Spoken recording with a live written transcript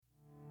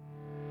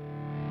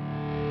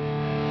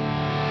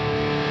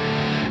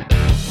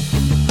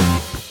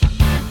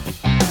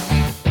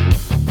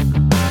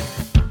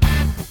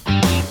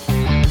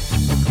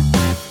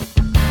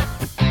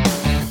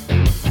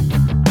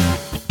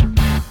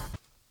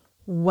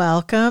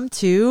Welcome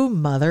to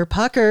Mother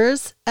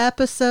Puckers,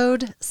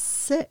 episode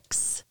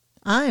 6.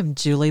 I'm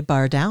Julie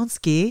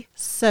Bardowski.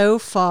 So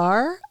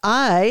far,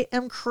 I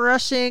am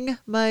crushing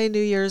my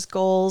New Year's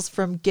goals,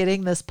 from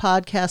getting this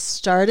podcast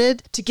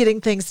started to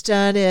getting things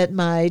done at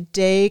my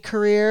day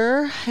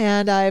career.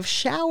 And I've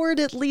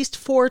showered at least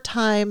 4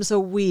 times a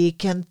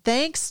week. And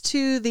thanks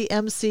to the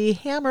MC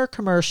Hammer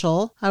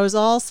commercial, I was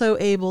also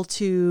able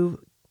to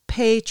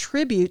pay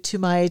tribute to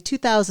my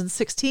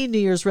 2016 New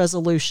Year's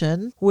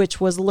resolution, which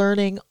was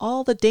learning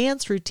all the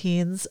dance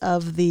routines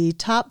of the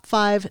top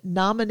 5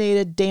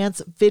 nominated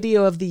dance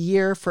video of the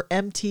year for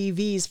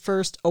MTV's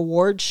first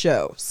award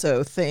show.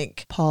 So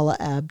think Paula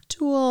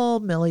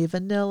Abdul, Milli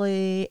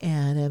Vanilli,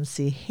 and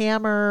MC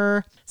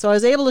Hammer. So I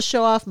was able to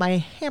show off my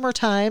hammer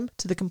time,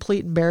 to the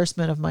complete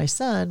embarrassment of my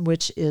son,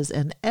 which is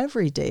an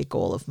everyday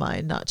goal of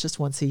mine, not just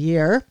once a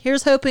year.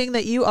 Here's hoping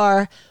that you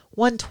are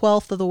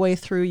 1/12 of the way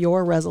through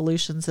your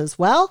resolutions as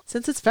well,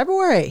 since it's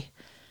February.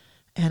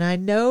 And I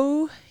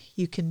know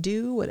you can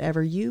do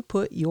whatever you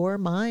put your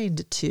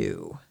mind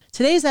to.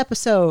 Today's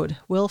episode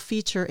will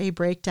feature a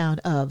breakdown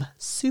of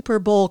Super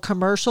Bowl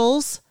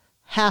commercials,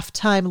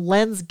 halftime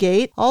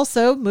Lensgate,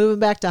 also moving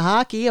back to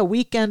hockey, a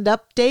weekend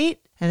update,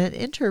 and an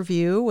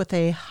interview with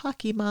a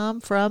hockey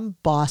mom from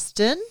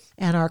Boston.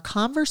 And our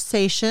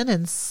conversation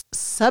and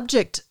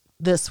subject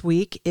this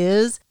week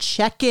is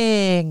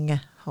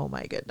checking. Oh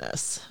my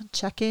goodness.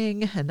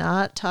 Checking and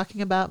not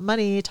talking about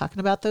money, talking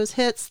about those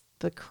hits,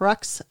 the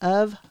crux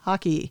of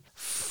hockey.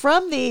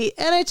 From the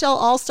NHL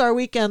All-Star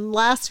Weekend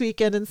last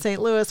weekend in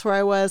St. Louis, where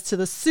I was, to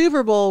the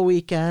Super Bowl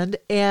weekend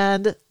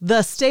and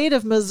the state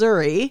of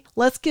Missouri,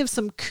 let's give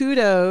some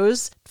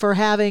kudos for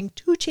having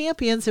 2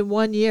 champions in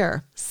 1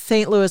 year.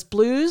 St. Louis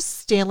Blues,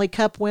 Stanley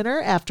Cup winner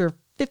after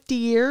 50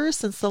 years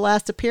since the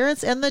last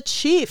appearance, and the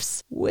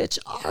Chiefs, which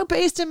are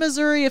based in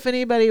Missouri, if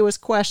anybody was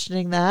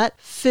questioning that,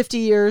 50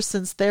 years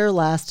since their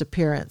last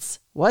appearance.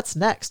 What's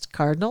next?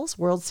 Cardinals?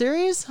 World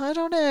Series? I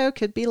don't know.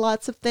 Could be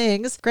lots of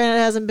things. Granted,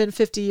 it hasn't been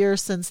 50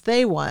 years since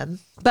they won.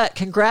 But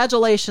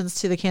congratulations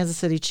to the Kansas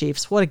City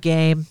Chiefs. What a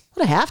game.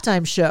 What a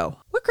halftime show.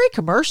 What great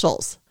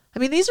commercials. I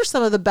mean, these are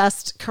some of the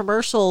best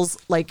commercials,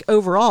 like,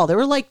 overall. There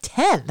were like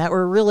 10 that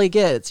were really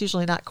good. It's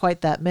usually not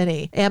quite that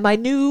many. And my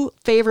new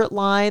favorite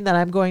line that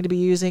I'm going to be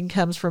using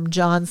comes from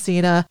John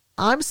Cena.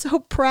 I'm so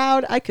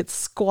proud I could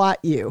squat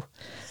you.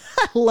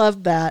 I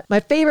love that. My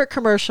favorite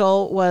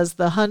commercial was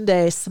the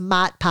Hyundai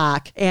Smart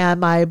Pack, and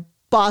my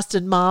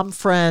Boston mom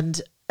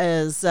friend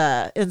has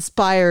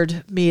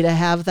inspired me to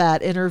have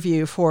that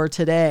interview for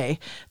today,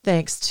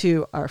 thanks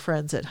to our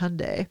friends at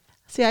Hyundai.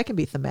 See, I can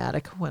be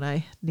thematic when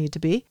I need to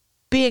be.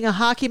 Being a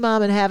hockey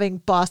mom and having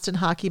Boston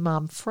hockey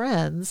mom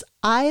friends,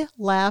 I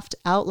laughed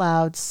out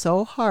loud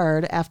so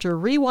hard after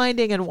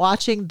rewinding and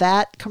watching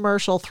that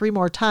commercial 3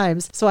 more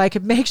times so I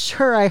could make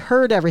sure I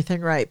heard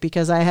everything right,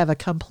 because I have a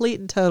complete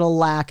and total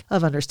lack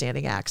of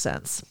understanding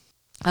accents.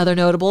 Other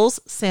notables,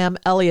 Sam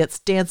Elliott's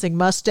dancing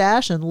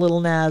mustache and Lil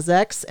Nas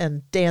X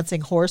and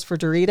dancing horse for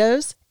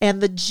Doritos,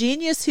 and the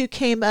genius who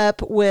came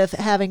up with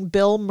having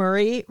Bill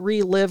Murray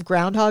relive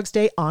Groundhog's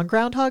Day on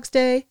Groundhog's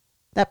Day.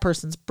 That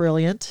person's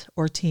brilliant,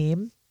 or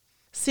team.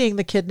 Seeing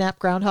the kidnapped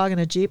groundhog in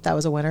a Jeep, that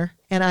was a winner.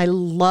 And I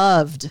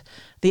loved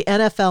the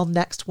NFL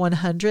Next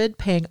 100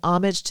 paying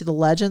homage to the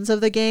legends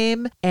of the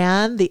game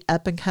and the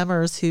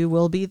up-and-comers who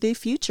will be the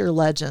future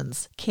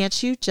legends.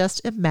 Can't you just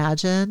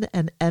imagine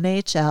an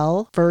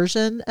NHL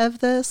version of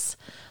this?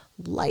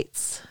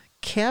 Lights,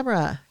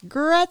 camera,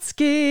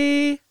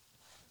 Gretzky.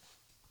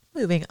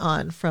 Moving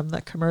on from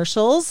the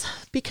commercials,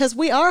 because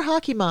we are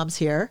hockey moms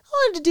here, I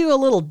wanted to do a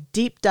little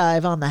deep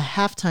dive on the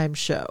halftime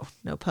show,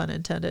 no pun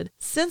intended.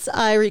 Since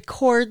I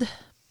record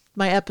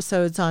my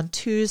episodes on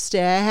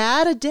Tuesday, I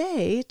had a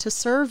day to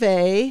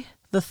survey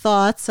the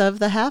thoughts of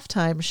the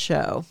halftime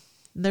show.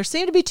 And there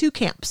seem to be 2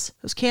 camps.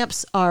 Those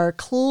camps are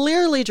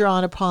clearly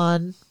drawn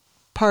upon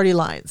party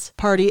lines.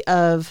 Party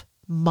of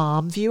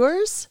mom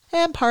viewers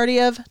and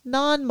party of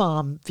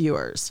non-mom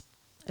viewers.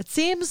 It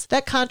seems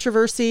that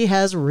controversy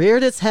has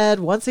reared its head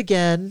once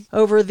again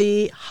over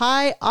the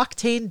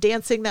high-octane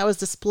dancing that was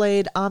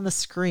displayed on the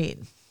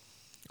screen.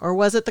 Or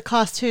was it the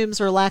costumes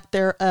or lack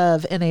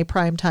thereof in a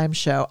primetime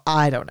show?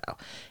 I don't know.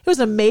 It was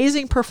an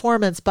amazing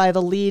performance by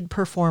the lead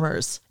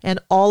performers and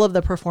all of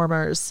the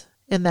performers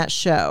in that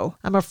show.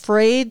 I'm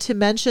afraid to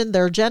mention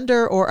their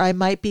gender, or I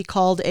might be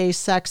called a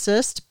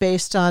sexist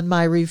based on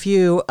my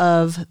review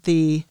of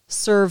the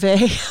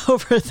survey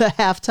over the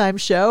halftime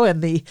show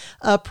and the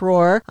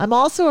uproar. I'm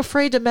also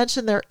afraid to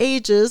mention their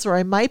ages, or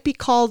I might be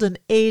called an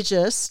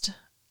ageist.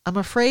 I'm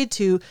afraid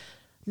to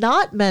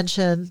not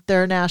mention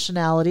their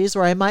nationalities,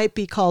 or I might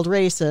be called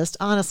racist.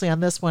 Honestly,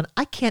 on this one,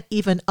 I can't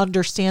even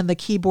understand the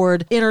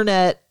keyboard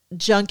internet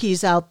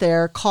junkies out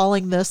there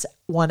calling this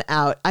one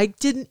out. I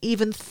didn't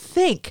even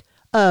think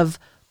of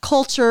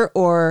culture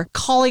or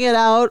calling it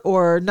out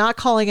or not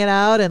calling it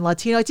out and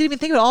Latino. I didn't even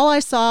think of it. All I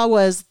saw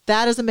was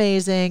that is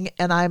amazing.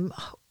 And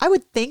I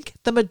would think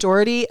the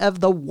majority of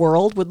the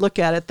world would look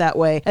at it that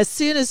way. As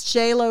soon as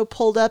J-Lo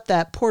pulled up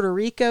that Puerto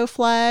Rico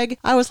flag,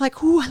 I was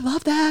like, ooh, I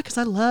love that because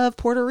I love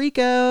Puerto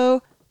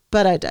Rico.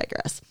 But I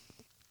digress.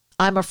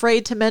 I'm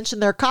afraid to mention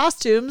their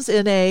costumes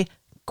in a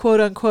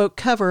quote-unquote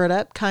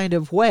cover-it-up kind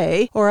of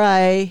way, or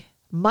I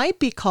might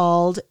be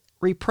called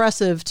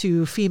repressive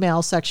to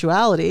female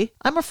sexuality.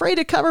 I'm afraid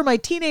to cover my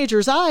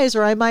teenagers' eyes,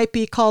 or I might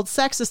be called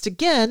sexist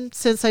again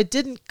since I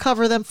didn't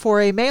cover them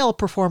for a male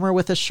performer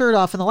with a shirt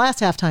off in the last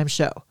halftime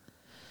show.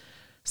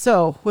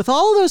 So, with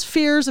all those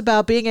fears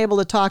about being able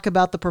to talk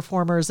about the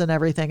performers and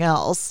everything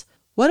else,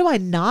 what am I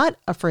not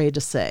afraid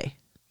to say?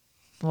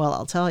 Well,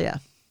 I'll tell you.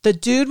 The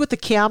dude with the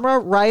camera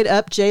right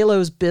up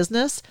J-Lo's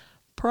business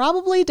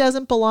probably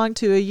doesn't belong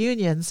to a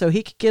union, so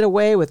he could get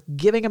away with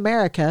giving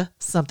America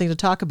something to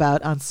talk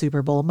about on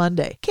Super Bowl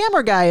Monday.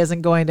 Camera guy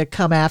isn't going to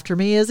come after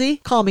me, is he?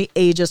 Call me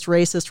ageist,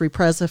 racist,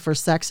 repressive, or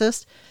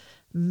sexist?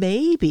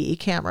 Maybe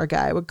camera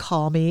guy would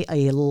call me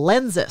a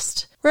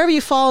lensist. Wherever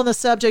you fall on the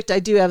subject, I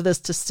do have this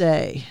to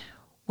say.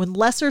 When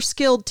lesser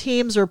skilled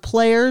teams or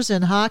players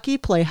in hockey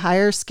play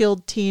higher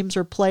skilled teams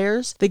or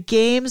players, the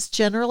games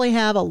generally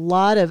have a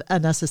lot of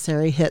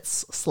unnecessary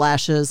hits,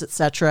 slashes,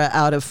 etc.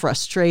 out of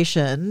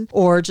frustration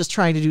or just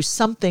trying to do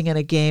something in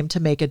a game to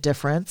make a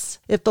difference.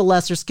 If the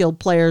lesser skilled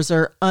players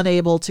are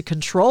unable to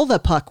control the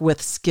puck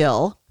with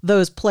skill,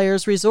 those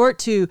players resort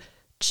to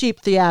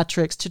cheap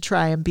theatrics to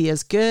try and be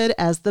as good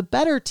as the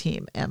better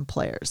team and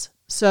players.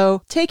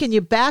 So, taking you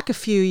back a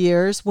few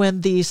years,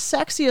 when the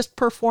sexiest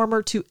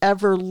performer to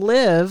ever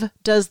live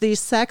does the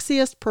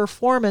sexiest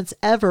performance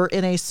ever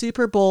in a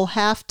Super Bowl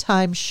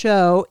halftime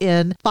show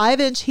in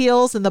 5-inch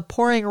heels in the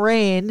pouring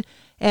rain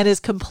and is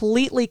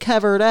completely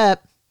covered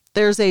up,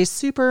 there's a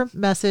super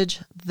message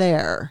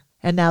there.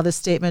 And now this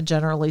statement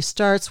generally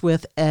starts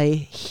with a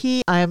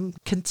he. I'm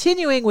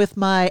continuing with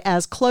my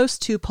as close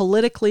to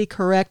politically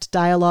correct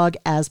dialogue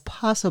as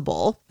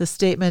possible. The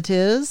statement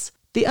is,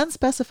 the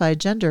unspecified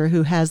gender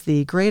who has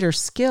the greater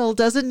skill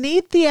doesn't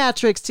need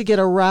theatrics to get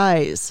a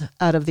rise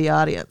out of the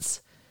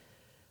audience.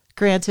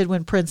 Granted,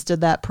 when Prince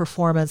did that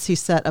performance, he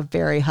set a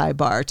very high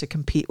bar to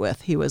compete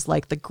with. He was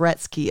like the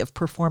Gretzky of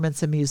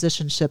performance and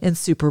musicianship in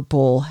Super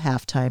Bowl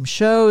halftime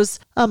shows,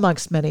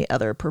 amongst many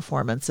other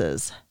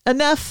performances.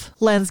 Enough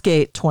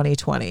Lensgate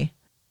 2020.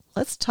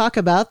 Let's talk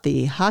about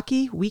the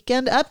hockey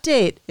weekend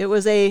update. It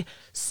was a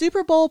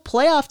Super Bowl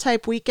playoff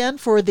type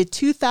weekend for the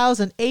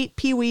 2008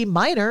 Pee Wee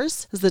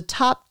Miners, as the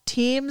top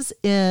teams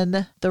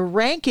in the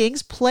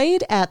rankings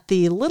played at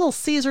the Little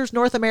Caesars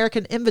North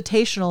American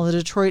Invitational in the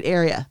Detroit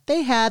area.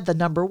 They had the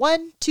number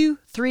 1, 2,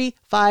 3,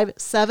 5,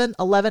 7,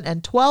 11,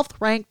 and 12th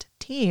ranked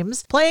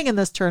teams playing in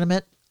this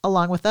tournament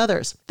along with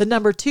others. The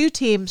number 2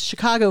 team,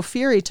 Chicago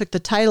Fury, took the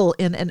title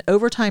in an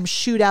overtime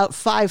shootout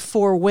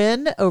 5-4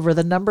 win over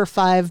the number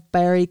 5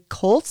 Barrie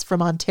Colts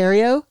from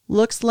Ontario.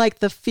 Looks like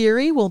the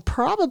Fury will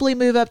probably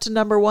move up to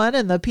number 1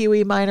 in the Pee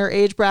Wee Minor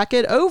age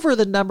bracket over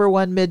the number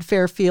 1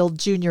 Mid-Fairfield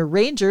Junior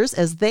Rangers,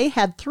 as they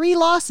had 3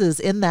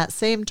 losses in that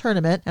same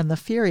tournament, and the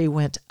Fury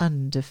went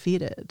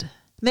undefeated.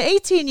 In the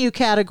 18U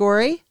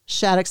category,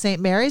 Shattuck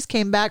St. Mary's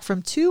came back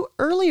from 2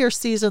 earlier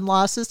season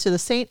losses to the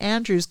St.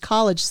 Andrews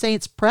College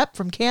Saints Prep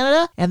from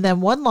Canada, and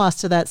then 1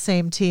 loss to that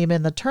same team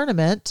in the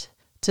tournament,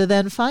 to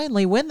then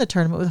finally win the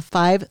tournament with a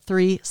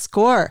 5-3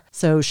 score.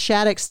 So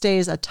Shattuck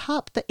stays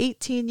atop the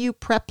 18U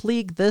Prep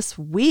League this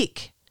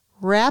week.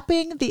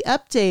 Wrapping the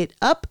update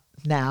up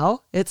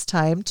now, it's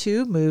time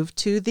to move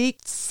to the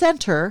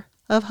center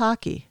of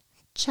hockey,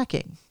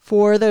 checking.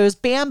 For those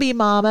Bambi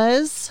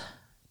mamas,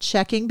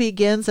 checking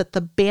begins at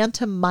the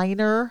Bantam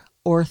Minor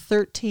or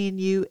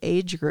 13U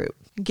age group.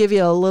 I'll give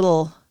you a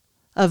little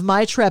of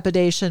my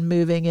trepidation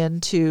moving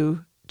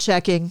into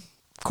checking.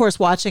 Of course,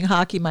 watching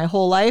hockey my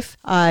whole life,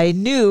 I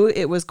knew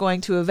it was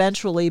going to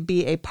eventually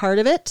be a part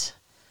of it.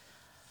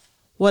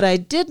 What I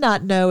did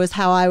not know is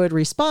how I would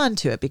respond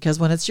to it, because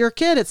when it's your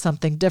kid, it's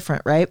something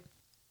different, right?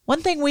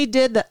 One thing we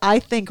did that I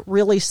think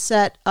really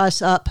set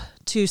us up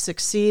to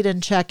succeed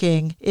in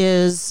checking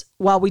is,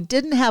 while we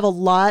didn't have a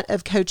lot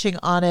of coaching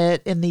on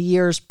it in the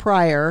years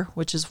prior,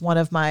 which is one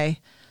of my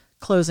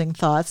closing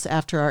thoughts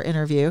after our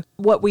interview,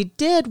 what we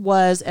did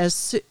was,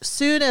 as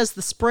soon as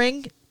the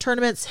spring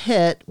tournaments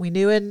hit, we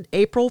knew in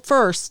April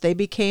 1st they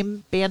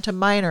became Bantam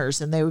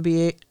Minors and they would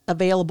be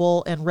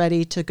available and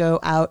ready to go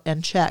out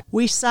and check.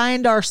 We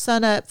signed our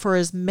son up for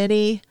as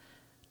many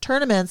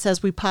tournaments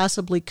as we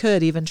possibly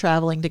could, even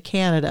traveling to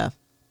Canada,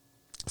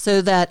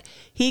 so that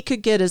he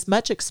could get as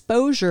much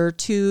exposure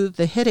to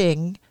the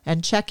hitting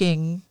and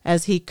checking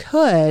as he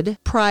could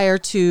prior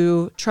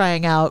to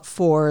trying out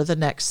for the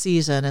next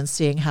season and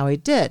seeing how he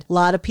did. A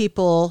lot of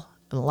people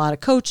and a lot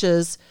of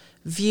coaches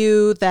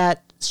view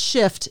that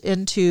shift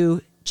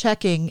into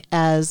checking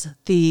as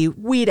the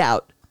weed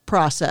out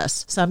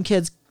process. Some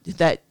kids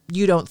that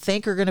you don't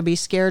think are going to be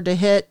scared to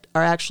hit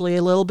are actually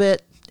a little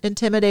bit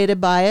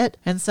intimidated by it.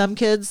 And some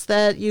kids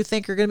that you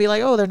think are going to be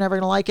like, oh, they're never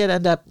going to like it,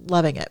 end up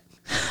loving it.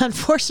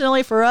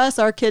 Unfortunately for us,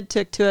 our kid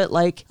took to it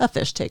like a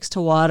fish takes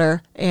to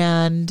water,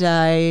 and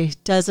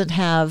doesn't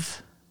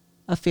have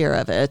a fear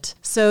of it.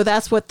 So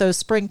that's what those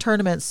spring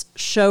tournaments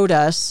showed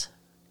us,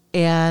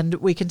 and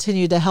we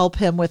continued to help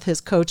him with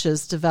his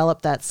coaches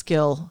develop that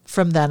skill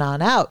from then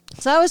on out.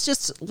 So that was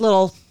just a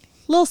little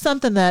little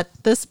something that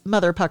this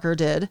mother pucker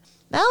did.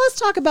 Now let's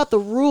talk about the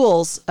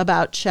rules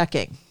about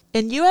checking.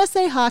 In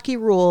USA Hockey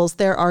rules,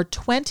 there are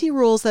 20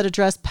 rules that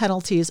address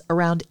penalties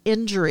around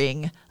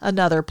injuring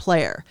another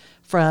player,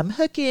 from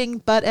hooking,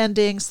 butt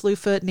ending, slew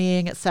foot,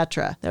 kneeing,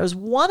 etc. There's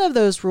one of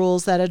those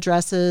rules that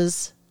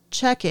addresses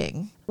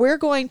checking. We're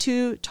going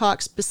to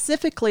talk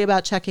specifically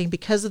about checking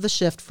because of the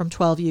shift from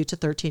 12U to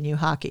 13U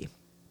hockey.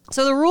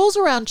 So the rules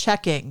around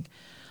checking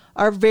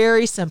are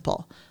very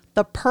simple.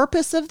 The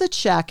purpose of the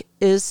check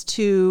is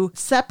to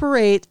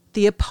separate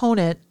the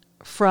opponent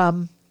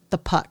from the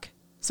puck.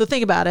 So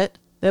think about it.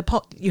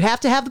 You have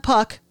to have the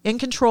puck in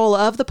control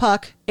of the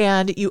puck,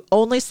 and you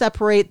only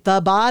separate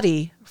the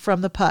body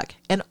from the puck.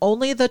 And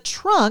only the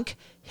trunk,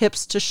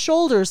 hips to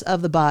shoulders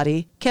of the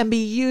body, can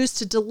be used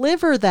to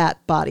deliver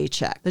that body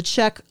check. The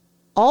check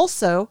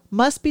also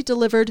must be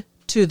delivered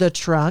to the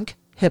trunk,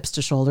 hips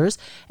to shoulders,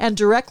 and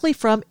directly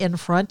from in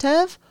front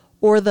of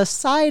or the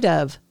side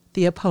of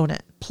the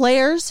opponent.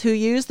 Players who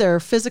use their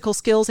physical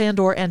skills and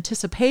or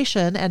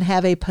anticipation and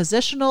have a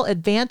positional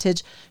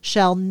advantage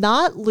shall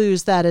not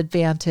lose that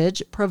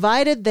advantage,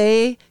 provided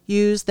they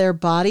use their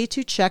body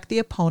to check the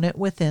opponent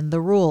within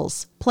the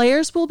rules.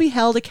 Players will be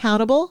held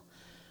accountable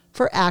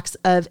for acts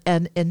of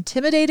an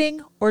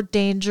intimidating or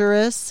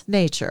dangerous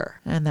nature.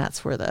 And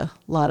that's where a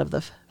lot of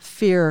the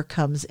fear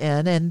comes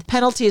in. And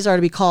penalties are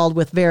to be called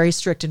with very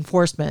strict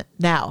enforcement.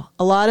 Now,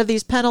 a lot of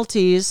these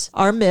penalties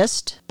are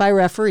missed by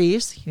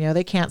referees.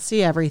 They can't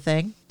see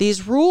everything.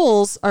 These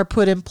rules are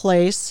put in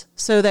place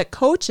so that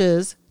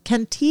coaches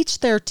can teach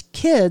their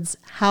kids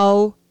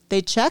how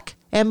they check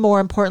and, more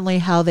importantly,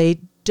 how they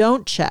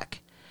don't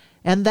check.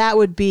 And that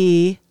would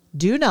be,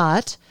 do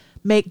not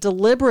make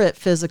deliberate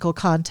physical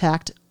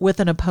contact with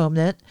an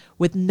opponent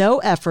with no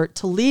effort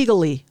to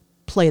legally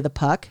play the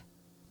puck.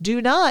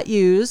 Do not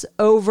use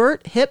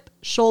overt hip,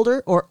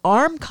 shoulder, or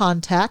arm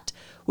contact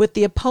with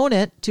the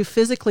opponent to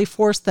physically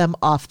force them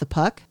off the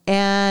puck.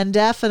 And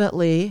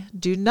definitely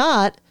do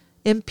not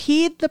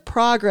impede the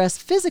progress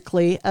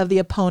physically of the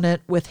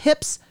opponent with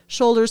hips,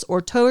 shoulders,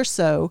 or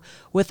torso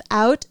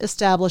without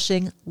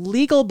establishing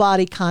legal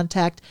body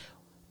contact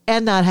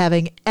and not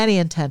having any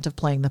intent of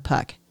playing the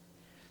puck.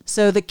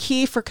 So the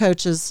key for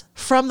coaches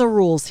from the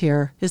rules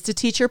here is to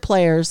teach your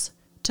players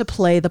to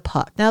play the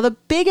puck. Now, the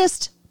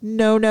biggest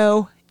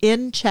no-no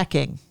in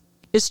checking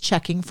is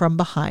checking from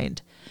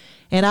behind.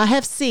 And I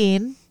have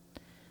seen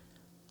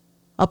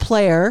a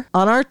player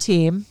on our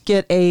team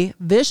get a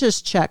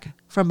vicious check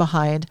from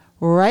behind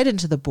right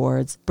into the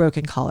boards,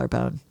 broken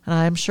collarbone. And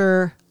I'm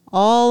sure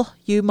all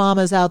you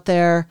mamas out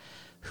there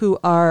who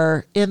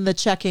are in the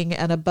checking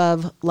and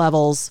above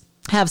levels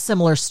have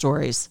similar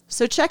stories.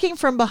 So checking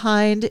from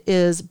behind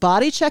is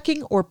body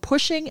checking or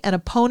pushing an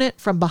opponent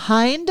from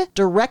behind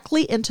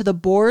directly into the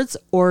boards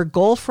or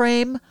goal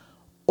frame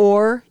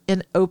or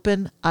in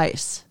open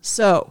ice.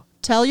 So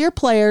tell your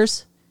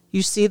players,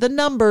 you see the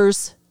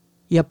numbers,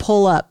 you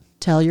pull up.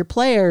 Tell your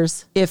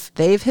players, if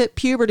they've hit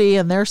puberty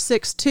and they're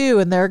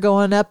 6'2" and they're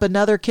going up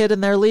another kid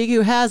in their league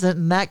who hasn't,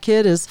 and that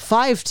kid is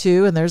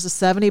 5'2" and there's a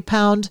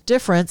 70-pound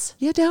difference,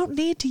 you don't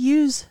need to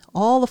use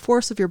all the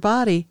force of your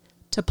body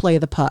to play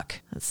the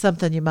puck. That's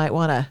something you might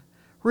want to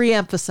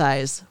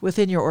reemphasize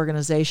within your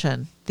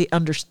organization, the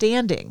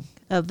understanding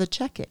of the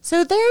checking.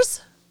 So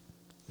there's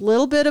a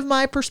little bit of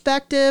my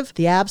perspective,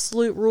 the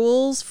absolute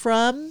rules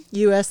from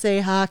USA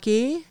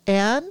Hockey,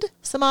 and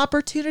some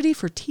opportunity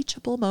for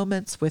teachable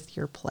moments with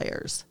your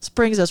players. This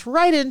brings us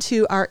right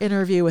into our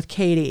interview with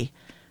Katie.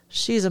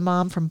 She's a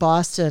mom from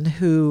Boston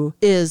who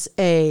is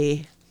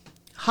a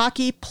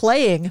hockey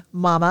playing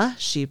mama.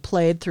 She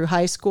played through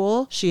high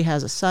school. She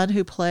has a son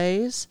who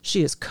plays.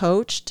 She is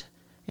coached,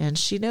 and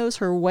she knows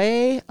her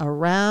way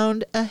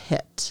around a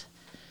hit.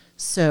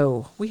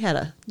 So we had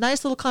a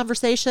nice little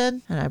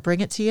conversation, and I bring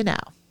it to you now.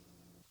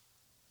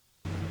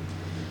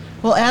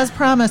 Well, as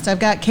promised, I've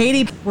got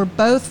Katie. We're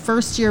both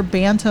first-year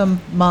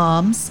Bantam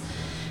moms.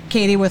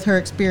 Katie, with her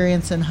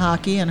experience in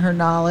hockey and her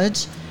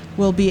knowledge,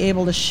 will be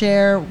able to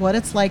share what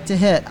it's like to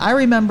hit. I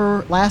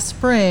remember last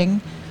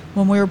spring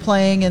when we were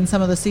playing in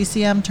some of the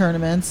CCM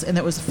tournaments, and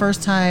it was the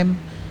first time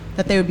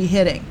that they would be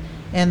hitting.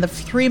 And the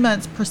 3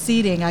 months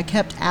preceding, I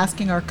kept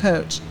asking our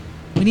coach,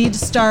 we need to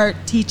start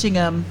teaching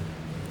them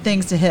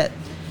things to hit.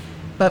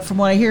 But from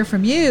what I hear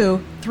from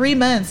you, 3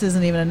 months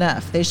isn't even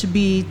enough. They should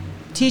be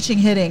teaching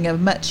hitting at a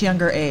much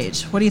younger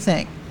age. What do you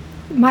think?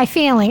 My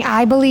feeling,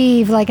 I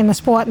believe, like in the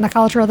sport and the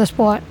culture of the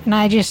sport, and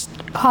I just,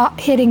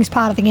 hitting's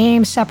part of the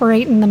game,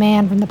 separating the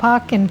man from the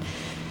puck, and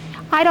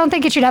I don't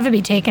think it should ever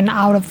be taken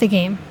out of the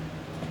game.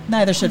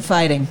 Neither should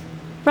fighting.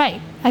 Right.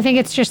 I think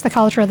it's just the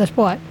culture of the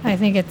sport. I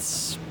think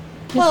it's...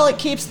 Well, it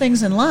keeps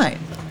things in line.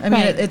 I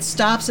mean, Right. it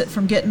stops it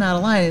from getting out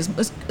of line.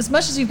 As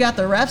much as you've got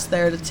the refs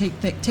there to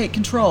take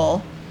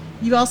control,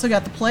 you've also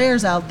got the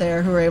players out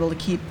there who are able to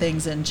keep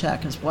things in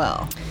check as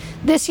well.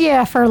 This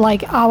year, for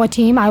like our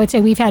team, I would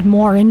say we've had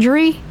more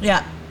injury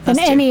Yeah. than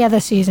us too. any other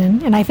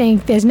season, and I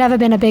think there's never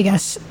been a bigger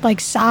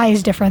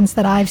size difference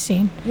that I've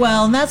seen.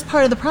 Well, and that's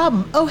part of the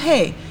problem. Oh,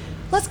 hey,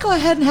 let's go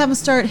ahead and have them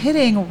start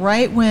hitting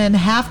right when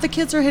half the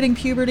kids are hitting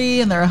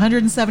puberty and they're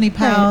 170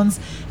 pounds,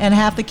 and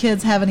half the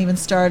kids haven't even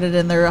started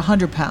and they're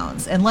 100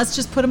 pounds. And let's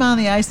just put them on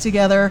the ice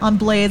together on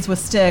blades with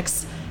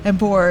sticks and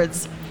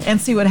boards and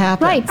see what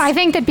happens. Right. I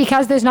think that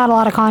because there's not a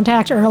lot of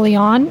contact early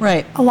on,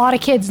 right, a lot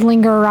of kids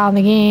linger around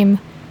the game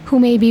who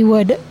maybe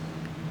would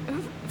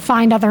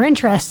find other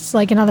interests,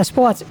 like in other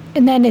sports,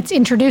 and then it's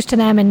introduced to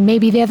them, and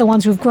maybe they're the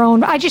ones who've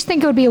grown. I just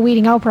think it would be a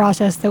weeding out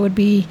process that would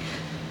be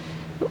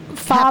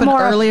far happen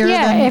more earlier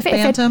than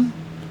Bantam.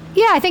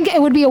 I think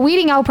it would be a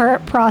weeding out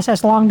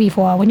process long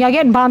before. When you're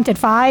getting bumped at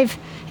 5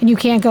 and you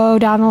can't go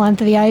down the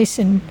length of the ice,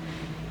 and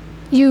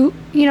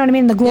you know what I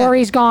mean, the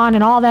glory's gone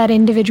and all that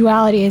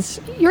individuality is,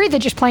 you're either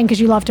just playing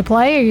because you love to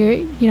play, or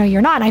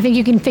you're not. And I think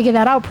you can figure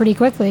that out pretty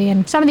quickly.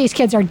 And some of these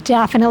kids are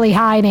definitely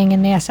hiding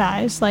in their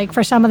size. Like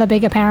for some of the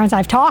bigger parents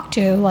I've talked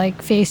to,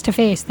 like face to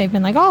face, they've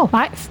been like, oh,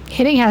 my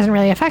hitting hasn't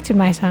really affected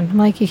my son. I'm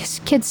like, his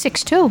kid's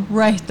 6'2".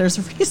 Right, there's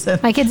a reason.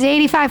 My kid's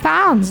 85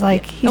 pounds.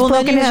 Like he's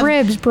broken his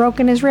ribs,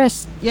 broken his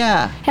wrist.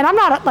 Yeah. And I'm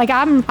not like,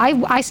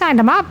 I signed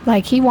him up,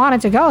 like he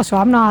wanted to go, so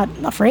I'm not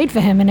afraid for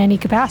him in any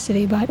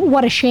capacity. But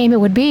what a shame it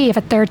would be if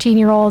a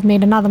 13-year-old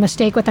made another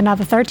mistake with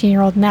another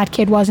 13-year-old and that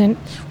kid wasn't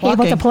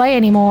able to play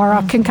anymore,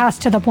 or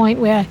concussed to the point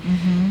where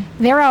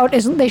they're out.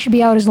 They should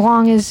be out as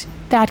long as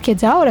that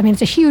kid's out. I mean,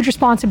 it's a huge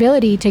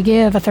responsibility to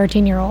give a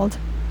 13-year-old.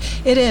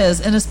 It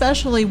is, and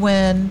especially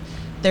when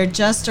they're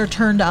just are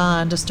turned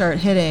on to start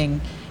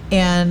hitting,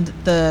 and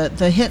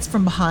the hits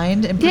from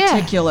behind in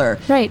particular.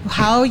 Right.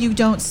 How you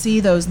don't see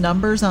those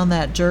numbers on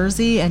that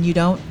jersey and you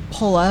don't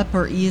pull up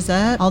or ease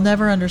up, I'll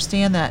never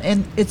understand that.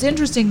 And it's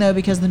interesting, though,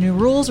 because the new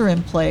rules are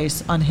in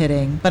place on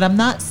hitting, but I'm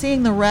not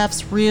seeing the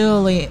refs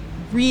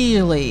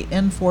really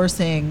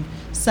enforcing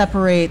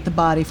separate the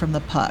body from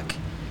the puck.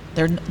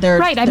 They're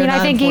right. I mean,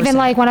 I think even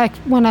like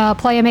when a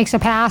player makes a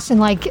pass and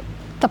like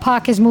the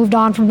puck has moved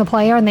on from the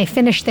player and they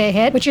finish their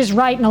hit, which is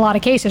right in a lot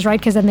of cases, right?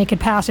 Because then they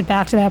could pass it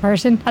back to that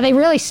person. Are they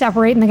really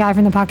separating the guy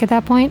from the puck at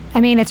that point?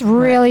 I mean, it's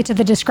really to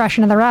the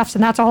discretion of the refs,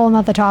 and that's a whole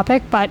nother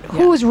topic, but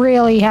who's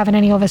really having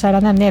any oversight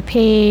on them? They're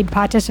paid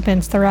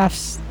participants, the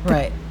refs,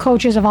 the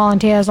coaches, the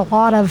volunteers. A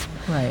lot of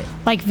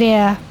like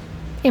their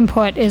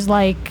input is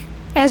like,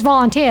 as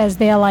volunteers,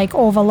 they're like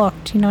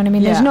overlooked, you know what I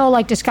mean? There's no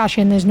like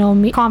discussion, there's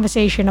no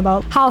conversation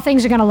about how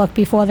things are going to look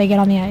before they get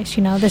on the ice,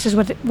 you know? This is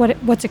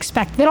what's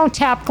expected. They don't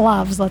tap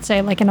gloves, let's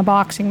say, like in a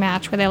boxing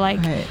match where they're like,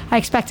 I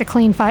expect a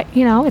clean fight,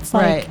 you know? It's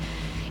like,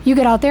 you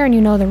get out there and you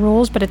know the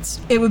rules, but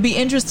it would be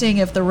interesting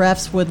if the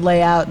refs would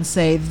lay out and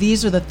say,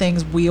 these are the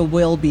things we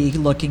will be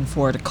looking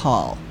for to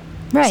call.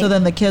 Right. So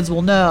then the kids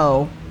will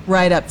know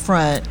right up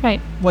front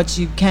what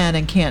you can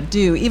and can't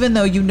do. Even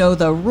though you know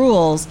the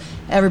rules,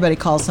 everybody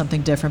calls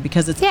something different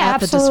because it's at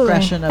the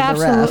discretion of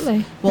the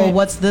ref. Well,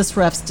 what's this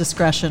ref's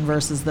discretion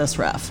versus this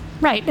ref?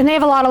 Right, and they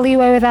have a lot of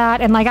leeway with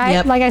that. And like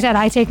I said,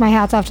 I take my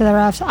hats off to the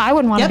refs. I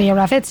wouldn't want to be a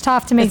ref. It's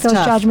tough to make those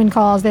judgment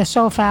calls. They're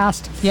so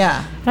fast.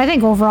 Yeah. And I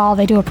think overall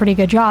they do a pretty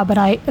good job, but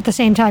at the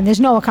same time, there's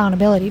no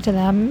accountability to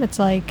them. It's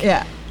like...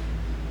 Yeah.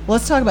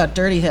 Let's talk about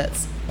dirty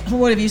hits.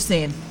 What have you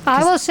seen?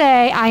 I will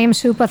say I am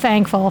super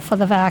thankful for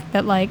the fact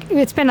that, like,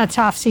 it's been a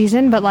tough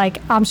season, but,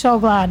 like, I'm so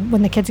glad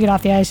when the kids get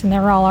off the ice and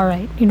they're all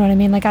right. You know what I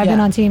mean? Like, I've been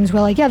on teams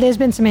where, like, there's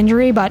been some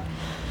injury, but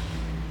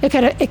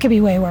it could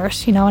be way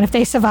worse, you know? And if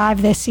they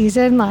survive this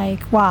season,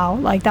 like, wow,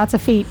 like, that's a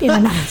feat in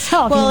and of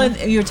itself. Well,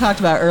 and you talked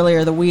about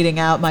earlier, the weeding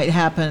out might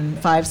happen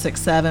 5,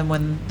 6, 7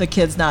 when the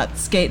kid's not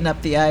skating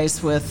up the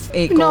ice with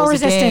 8 goals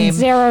a game.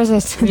 Zero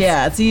resistance.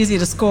 Yeah, it's easy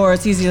to score.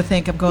 It's easy to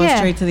think I'm going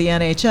straight to the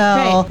NHL.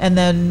 Right. And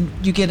then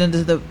you get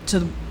into the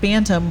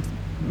Bantam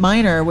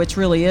minor, which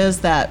really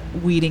is that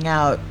weeding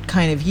out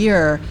kind of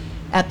year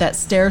at that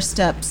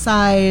stair-step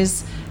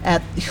size,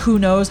 at who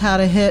knows how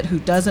to hit, who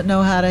doesn't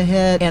know how to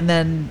hit, and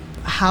then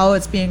how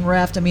it's being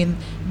reffed. I mean,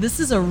 this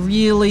is a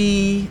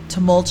really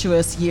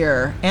tumultuous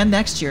year, and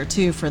next year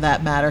too, for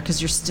that matter,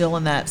 because you're still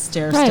in that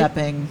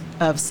stair-stepping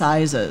of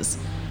sizes.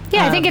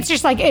 Yeah, I think it's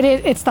just like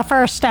it's the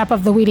first step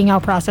of the weeding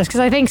out process, because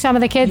I think some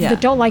of the kids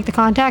that don't like the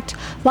contact,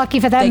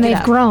 lucky for them,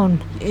 they've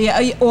grown.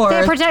 Yeah, or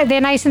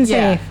they're nice and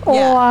safe,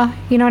 or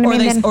you know what I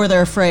mean. Or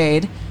they're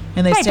afraid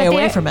and they stay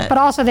away from it. But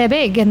also they're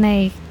big and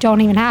they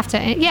don't even have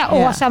to.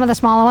 Or some of the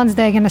smaller ones,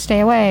 they're going to stay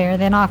away, or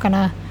they're not going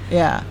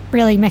to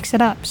really mix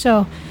it up.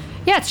 So.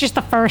 Yeah, it's just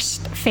the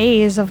first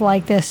phase of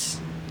like this,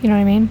 you know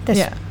what I mean?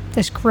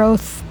 This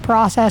growth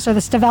process or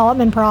this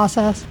development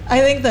process.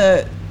 I think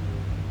the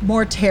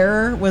more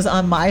terror was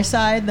on my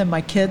side than my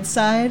kid's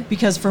side,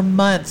 because for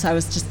months I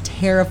was just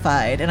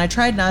terrified. And I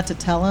tried not to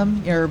tell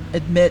him or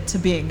admit to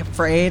being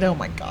afraid. Oh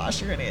my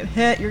gosh, you're going to get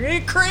hit. You're going to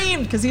get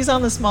creamed, because he's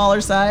on the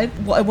smaller side.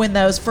 When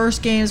those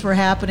first games were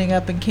happening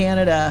up in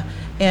Canada,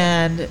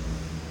 and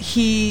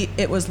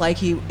it was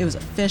a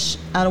fish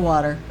out of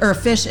water, or a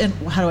fish in,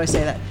 how do I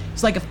say that?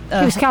 It's like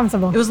he was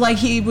comfortable. It was like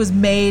he was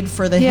made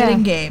for the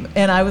hitting game,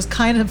 and I was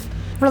kind of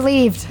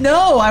relieved.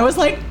 No, I was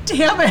like,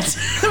 damn it.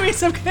 That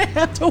means I'm going to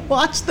have to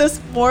watch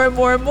this more and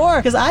more and more,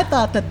 because I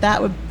thought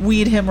that would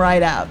weed him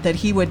right out, that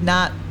he would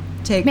not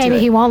take Maybe to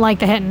it. He won't like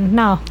the hitting.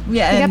 No.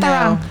 Yeah, you got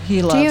that wrong.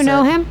 He loves Do you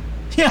know it. him?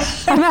 Yeah.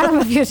 I met him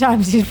a few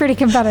times. He's pretty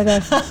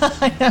competitive.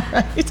 I know,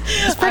 right?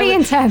 It's pretty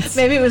intense.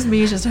 Maybe it was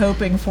me just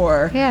hoping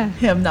for Yeah.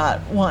 him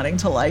not wanting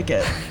to like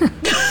it.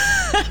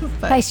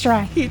 But Nice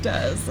try. he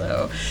does.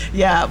 So,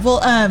 yeah. Well,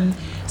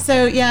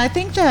 I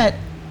think that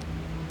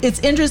it's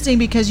interesting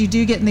because you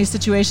do get in these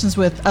situations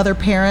with other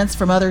parents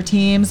from other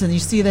teams and you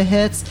see the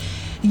hits.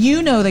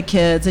 You know the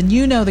kids and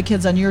you know the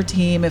kids on your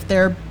team if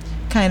they're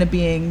kind of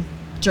being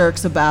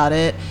jerks about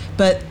it.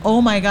 But,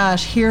 oh my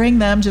gosh, hearing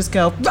them just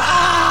go,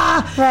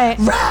 ah, Right.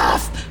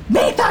 ref,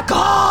 make that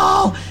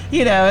call.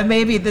 You know, and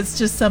maybe that's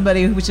just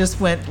somebody who just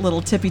went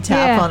little tippy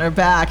tap Yeah. on her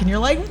back. And you're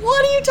like,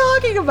 what are you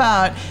talking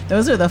about?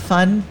 Those are the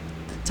fun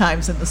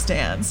times in the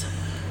stands.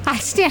 I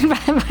stand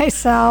by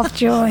myself,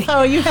 Julie.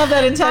 Oh, you have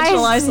that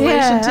intentional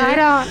isolation too?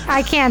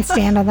 I can't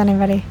stand with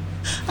anybody.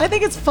 I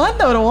think it's fun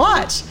though to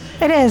watch.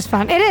 It is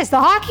fun. It is. The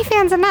hockey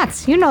fans are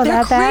nuts. You know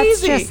They're that. That's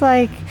crazy. just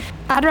like,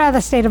 I'd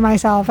rather stay to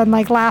myself and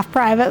like laugh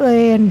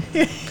privately, and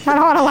I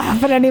don't want to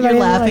laugh at anybody.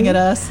 You're laughing like, at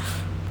us.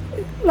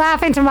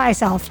 Laughing to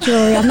myself,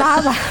 Julie. I'm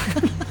not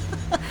laughing.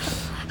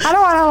 I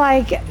don't want to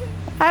like,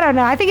 I don't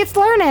know. I think it's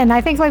learning. I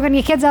think like when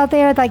your kids out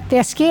there, like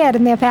they're scared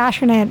and they're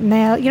passionate and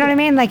they're, you know what I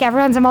mean? Like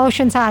everyone's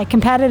emotions high,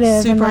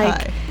 competitive, Super and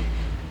like, high.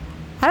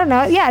 I don't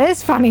know. Yeah, it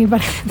is funny,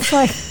 but it's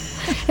like,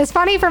 it's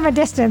funny from a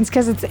distance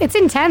because it's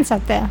intense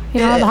up there.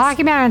 You know, It the is.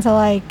 hockey parents are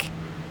like,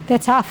 they're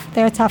tough.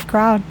 They're a tough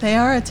crowd. They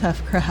are a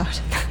tough crowd.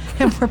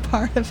 And we're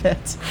part of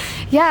it.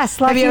 Yes.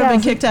 Have you ever been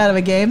us. kicked out of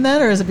a game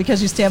then, or is it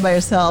because you stand by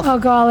yourself? Oh,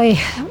 golly.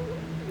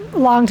 A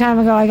long time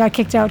ago, I got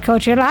kicked out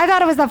coaching. I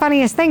thought it was the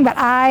funniest thing, but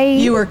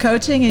You were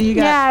coaching and you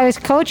got... Yeah, I was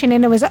coaching,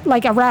 and it was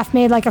like a ref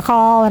made like a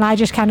call, and I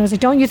just kind of was like,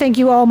 "Don't you think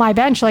you owe my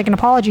bench like an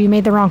apology? You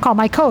made the wrong call."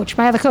 My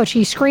other coach,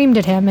 he screamed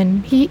at him,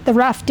 and the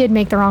ref did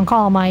make the wrong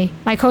call. My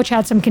coach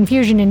had some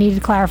confusion and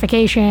needed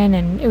clarification,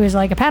 and it was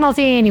like a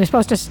penalty, and he was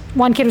supposed to.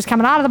 One kid was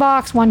coming out of the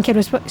box, one kid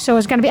was so it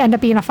was going to end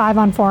up being a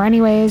 5-on-4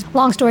 anyways.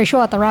 Long story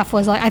short, the ref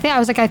was like,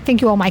 I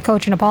think you owe my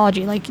coach an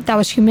apology. Like that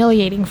was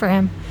humiliating for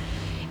him.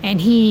 And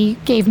he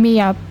gave me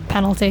a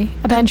penalty,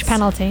 a bench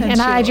penalty.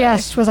 And I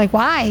just was like,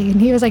 why?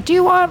 And he was like, do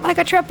you want like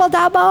a triple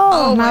double?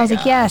 And I was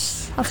like,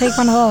 yes, I'll take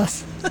one of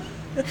those.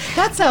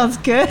 That sounds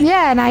good.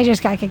 Yeah, and I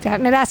just got kicked out.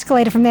 And it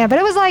escalated from there. But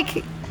it was like,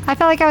 I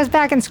felt like I was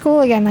back in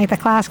school again, like the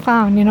class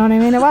clown. You know what I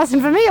mean? It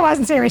wasn't, for me, it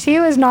wasn't serious. He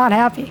was not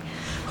happy.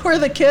 Were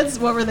the kids,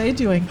 what were they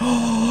doing?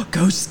 Oh,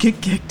 ghosts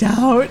get kicked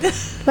out.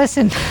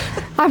 Listen,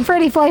 I'm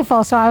pretty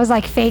playful, so I was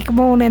like fake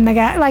mooning the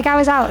guy. Like I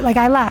was out, like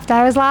I left.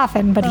 I was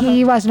laughing, but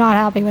he was not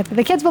happy with it.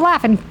 The kids were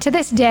laughing. To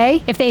this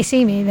day, if they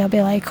see me, they'll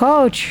be like,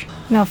 "Coach,"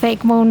 and they'll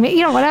fake moon me.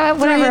 You know,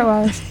 whatever it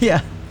was.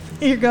 Yeah.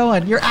 You're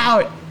going. You're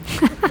out.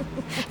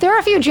 There are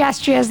a few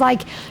gestures,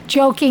 like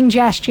joking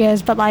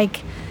gestures, but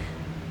like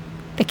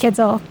the kids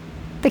know,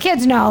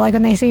 like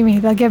when they see me,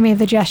 they'll give me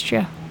the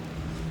gesture.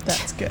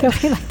 That's good. They'll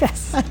be like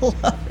this. I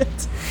love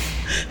it.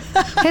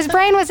 His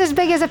brain was as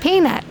big as a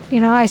peanut. You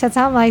know, I said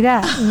something like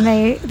that, and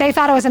they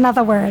thought it was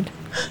another word.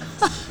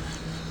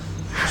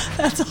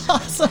 That's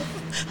awesome.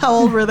 How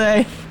old were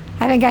they?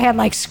 I think I had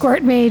like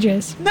squirt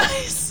mages.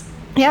 Nice.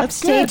 Yep, That's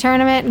state good.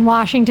 tournament in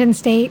Washington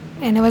State,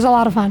 and it was a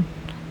lot of fun.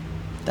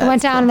 It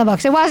went down in the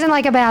books. It wasn't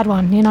like a bad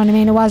one, you know what I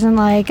mean? It wasn't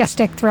like a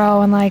stick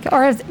throw and like,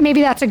 or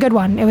maybe that's a good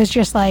one. It was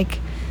just like,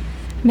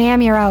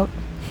 ma'am, you're out.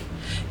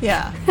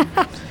 Yeah.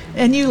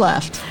 And you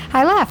left.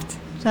 I left.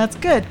 That's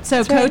good. So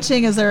That's right.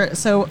 coaching, is there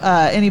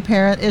any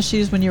parent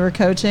issues when you were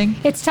coaching?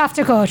 It's tough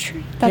to coach.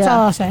 That's Yeah.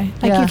 all I'll say.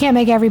 Like, Yeah. you can't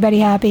make everybody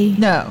happy.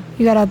 No.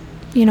 You gotta,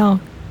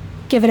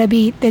 give it a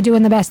beat. They're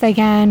doing the best they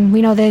can.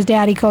 We know there's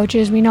daddy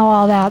coaches. We know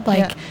all that. Like,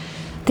 Yeah.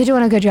 they're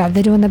doing a good job.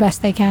 They're doing the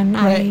best they can.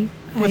 Right.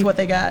 With what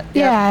they got.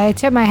 Yeah, I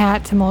tip my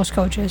hat to most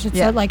coaches. It's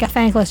Yeah. like a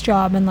thankless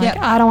job, and like Yep.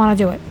 I don't want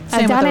to do it.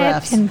 Same I've with done the it,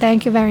 refs. and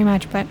thank you very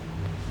much, but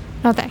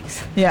no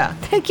thanks. Yeah.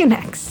 Thank you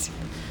next.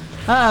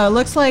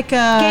 Looks like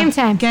Game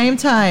time. Game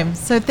time.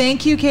 So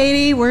thank you,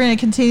 Katie. We're going to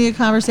continue the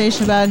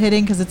conversation about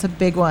hitting because it's a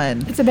big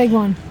one. It's a big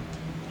one.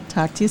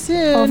 Talk to you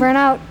soon. Over and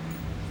out.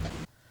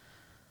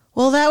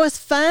 Well, that was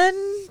fun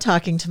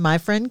talking to my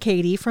friend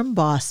Katie from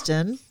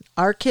Boston.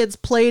 Our kids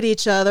played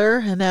each other,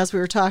 and as we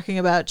were talking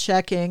about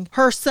checking,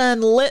 her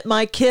son lit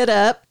my kid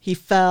up. He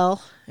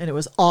fell, and it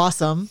was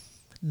awesome.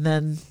 And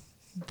then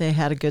they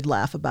had a good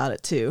laugh about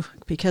it, too,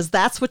 because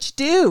that's what you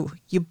do.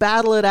 You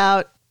battle it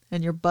out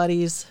and your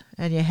buddies,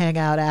 and you hang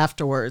out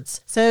afterwards.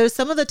 So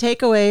some of the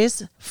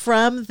takeaways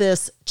from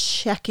this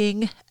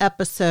checking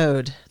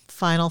episode.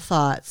 Final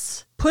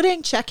thoughts.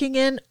 Putting checking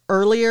in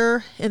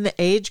earlier in the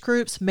age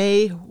groups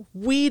may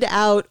weed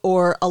out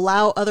or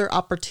allow other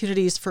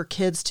opportunities for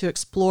kids to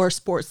explore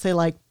sports they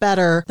like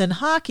better than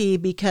hockey,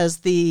 because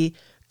the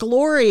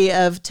glory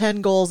of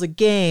 10 goals a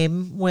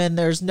game when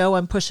there's no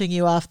one pushing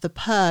you off the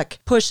puck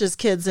pushes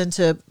kids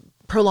into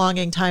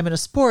prolonging time in a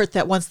sport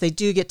that once they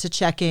do get to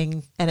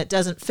checking and it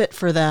doesn't fit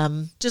for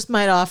them, just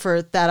might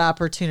offer that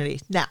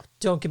opportunity. Now,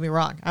 don't get me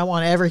wrong. I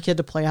want every kid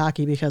to play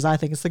hockey because I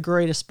think it's the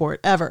greatest sport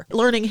ever.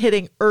 Learning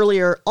hitting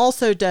earlier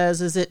also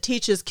does is it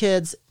teaches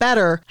kids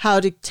better how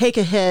to take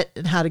a hit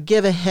and how to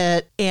give a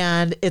hit.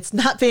 And it's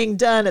not being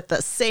done at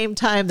the same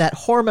time that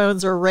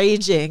hormones are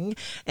raging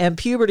and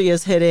puberty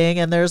is hitting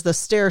and there's the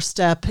stair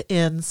step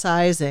in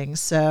sizing.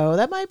 So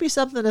that might be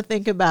something to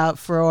think about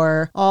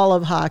for all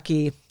of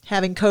hockey.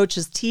 Having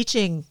coaches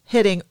teaching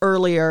hitting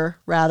earlier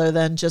rather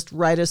than just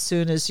right as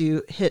soon as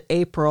you hit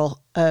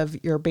April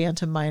of your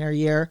bantam minor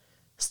year.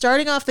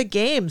 Starting off the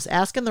games,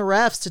 asking the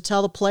refs to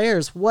tell the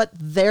players what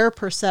their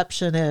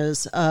perception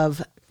is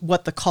of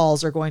what the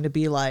calls are going to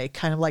be like,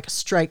 kind of like a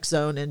strike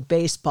zone in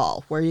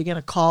baseball, where you're going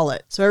to call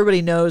it, so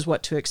everybody knows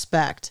what to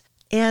expect.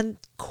 And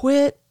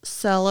quit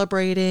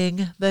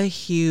celebrating the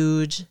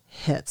huge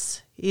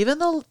hits. Even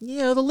though,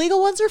 the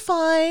legal ones are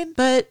fine,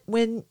 but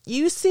when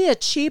you see a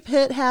cheap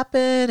hit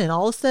happen and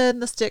all of a sudden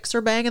the sticks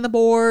are banging the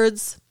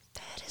boards,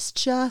 that is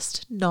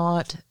just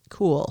not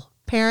cool.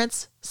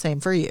 Parents,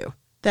 same for you.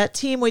 That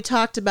team we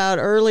talked about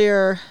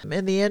earlier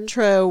in the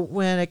intro,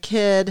 when a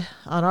kid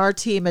on our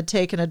team had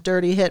taken a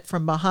dirty hit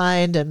from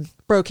behind and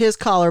broke his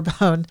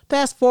collarbone.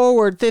 Fast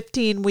forward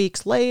 15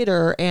 weeks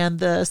later, and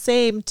the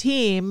same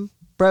team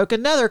broke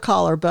another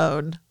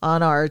collarbone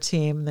on our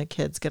team. The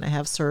kid's going to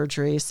have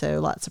surgery, so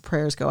lots of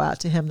prayers go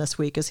out to him this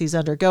week as he's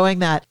undergoing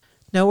that.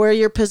 Know where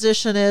your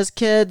position is,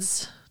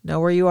 kids. Know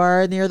where you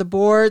are near the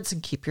boards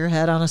and keep your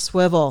head on a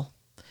swivel.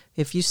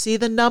 If you see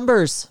the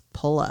numbers,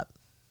 pull up.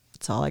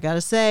 That's all I got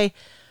to say.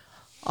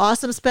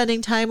 Awesome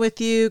spending time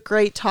with you.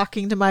 Great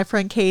talking to my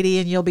friend Katie,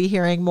 and you'll be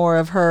hearing more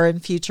of her in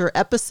future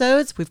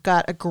episodes. We've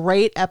got a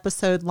great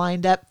episode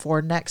lined up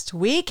for next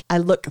week. I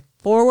look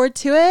forward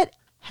to it.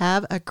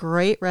 Have a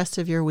great rest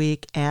of your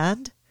week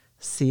and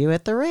see you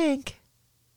at the rink.